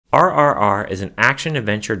RRR is an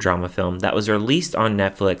action-adventure drama film that was released on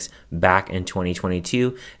Netflix back in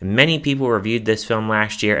 2022. And many people reviewed this film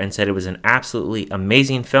last year and said it was an absolutely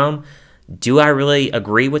amazing film. Do I really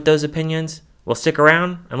agree with those opinions? Well, stick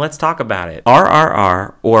around and let's talk about it.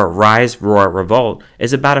 RRR, or Rise, Roar, Revolt,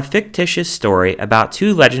 is about a fictitious story about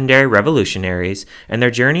two legendary revolutionaries and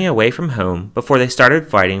their journey away from home before they started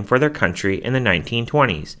fighting for their country in the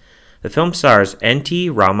 1920s. The film stars N.T.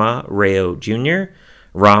 Rama Rao Jr.,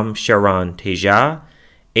 Ram Charan, Ajay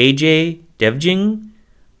Devgn,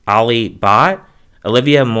 Alia Bhatt,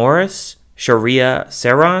 Olivia Morris, Shriya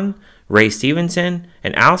Saran, Ray Stevenson,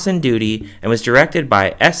 and Alison Doody, and was directed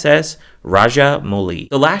by S.S. Rajamouli.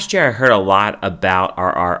 So last year I heard a lot about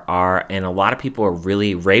RRR, and a lot of people are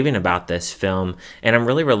really raving about this film, and I'm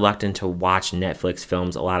really reluctant to watch Netflix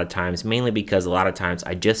films a lot of times, mainly because a lot of times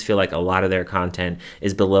I just feel like a lot of their content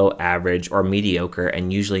is below average or mediocre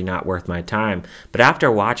and usually not worth my time. But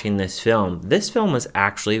after watching this film was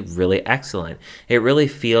actually really excellent. It really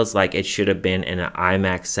feels like it should have been in an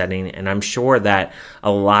IMAX setting, and I'm sure that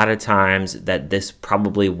a lot of times that this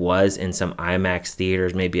probably was in some IMAX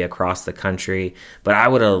theaters, maybe across the country, but I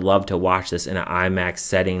would have loved to watch this in an IMAX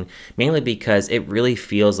setting, mainly because it really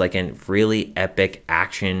feels like a really epic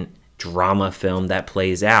action drama film that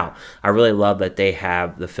plays out. I really love that they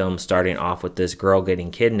have the film starting off with this girl getting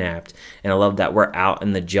kidnapped, and I love that we're out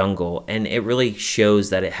in the jungle, and it really shows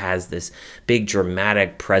that it has this big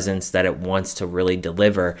dramatic presence that it wants to really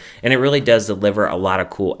deliver, and it really does deliver a lot of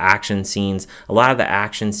cool action scenes. A lot of the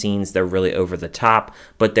action scenes, they're really over the top,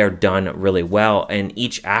 but they're done really well, and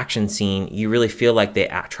each action scene, you really feel like they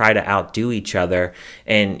try to outdo each other,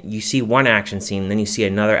 and you see one action scene, then you see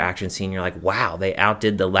another action scene, you're like, wow, they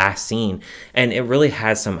outdid the last scene. And it really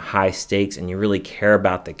has some high stakes, and you really care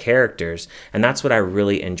about the characters, and that's what I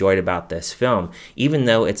really enjoyed about this film. Even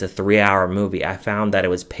though it's a 3-hour movie, I found that it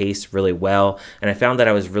was paced really well, and I found that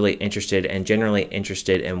I was really interested and generally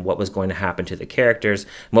interested in what was going to happen to the characters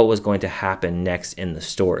and what was going to happen next in the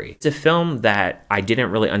story. It's a film that I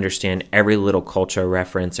didn't really understand every little cultural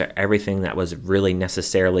reference or everything that was really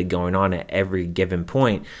necessarily going on at every given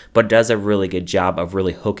point, but does a really good job of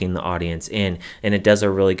really hooking the audience in, and it does a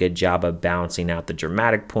really good job of balancing out the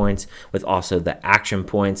dramatic points with also the action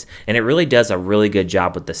points, and it really does a really good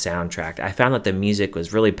job with the soundtrack. I found that the music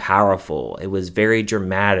was really powerful. It was very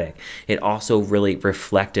dramatic. It also really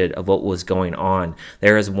reflected of what was going on.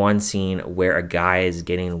 There is one scene where a guy is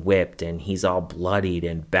getting whipped and he's all bloodied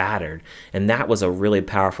and battered, and that was a really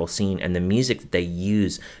powerful scene, and the music that they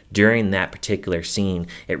use during that particular scene,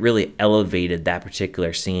 it really elevated that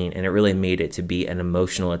particular scene, and it really made it to be an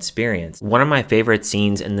emotional experience. One of my favorite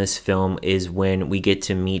scenes in this film is when we get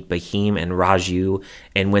to meet Bahim and Raju,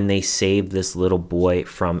 and when they save this little boy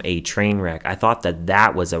from a train wreck. I thought that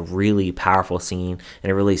that was a really powerful scene,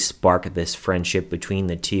 and it really sparked this friendship between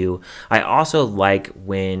the two. I also like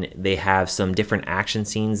when they have some different action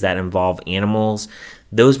scenes that involve animals.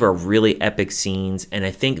 Those were really epic scenes, and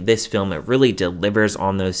I think this film, it really delivers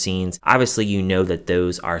on those scenes. Obviously, you know that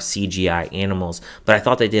those are CGI animals, but I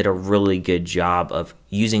thought they did a really good job of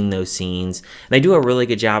using those scenes. And they do a really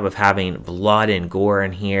good job of having blood and gore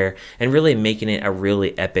in here and really making it a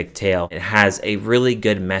really epic tale. It has a really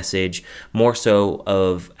good message, more so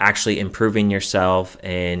of actually improving yourself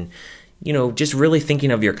and, you know, just really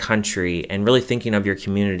thinking of your country and really thinking of your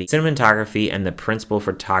community. Cinematography and the principal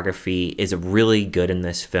photography is really good in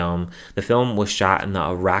this film. The film was shot in the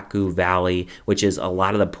Araku Valley, which is a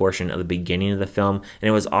lot of the portion of the beginning of the film, and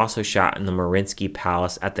it was also shot in the Mariinsky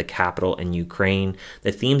Palace at the capital in Ukraine.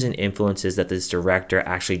 The themes and influences that this director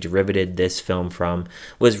actually derivated this film from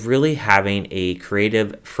was really having a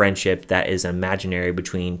creative friendship that is imaginary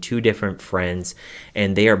between two different friends,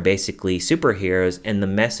 and they are basically superheroes, and the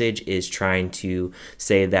message is trying to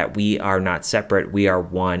say that we are not separate, we are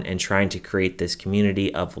one, and trying to create this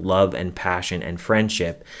community of love and passion and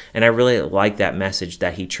friendship. And I really like that message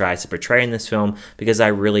that he tries to portray in this film, because I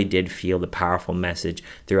really did feel the powerful message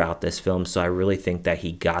throughout this film, so I really think that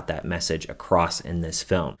he got that message across in this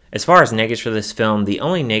film. As far as negatives for this film, the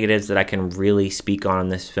only negatives that I can really speak on in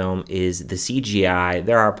this film is the CGI.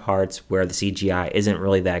 There are parts where the CGI isn't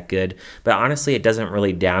really that good, but honestly it doesn't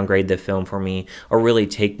really downgrade the film for me or really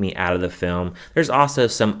take me out of the film. There's also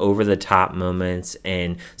some over-the-top moments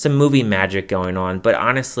and some movie magic going on, but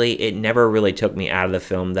honestly it never really took me out of the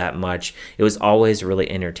film that much. It was always really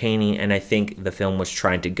entertaining, and I think the film was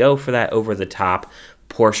trying to go for that over-the-top,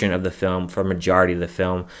 portion of the film for majority of the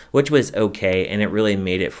film, which was okay, and it really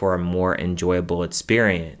made it for a more enjoyable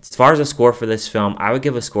experience. As far as a score for this film, I would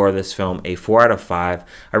give a score of this film a 4 out of 5.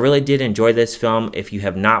 I really did enjoy this film. If you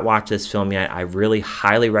have not watched this film yet, I really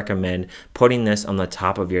highly recommend putting this on the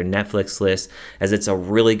top of your Netflix list, as it's a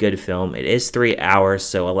really good film. It is 3 hours,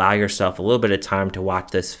 so allow yourself a little bit of time to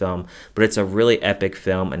watch this film, but it's a really epic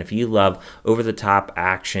film, and if you love over-the-top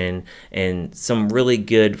action and some really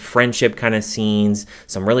good friendship kind of scenes,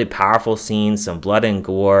 some really powerful scenes, some blood and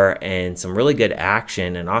gore, and some really good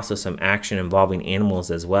action, and also some action involving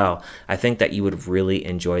animals as well, I think that you would really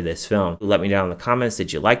enjoy this film. Let me know in the comments,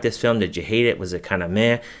 did you like this film? Did you hate it? Was it kind of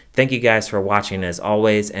meh? Thank you guys for watching as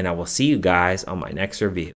always, and I will see you guys on my next review.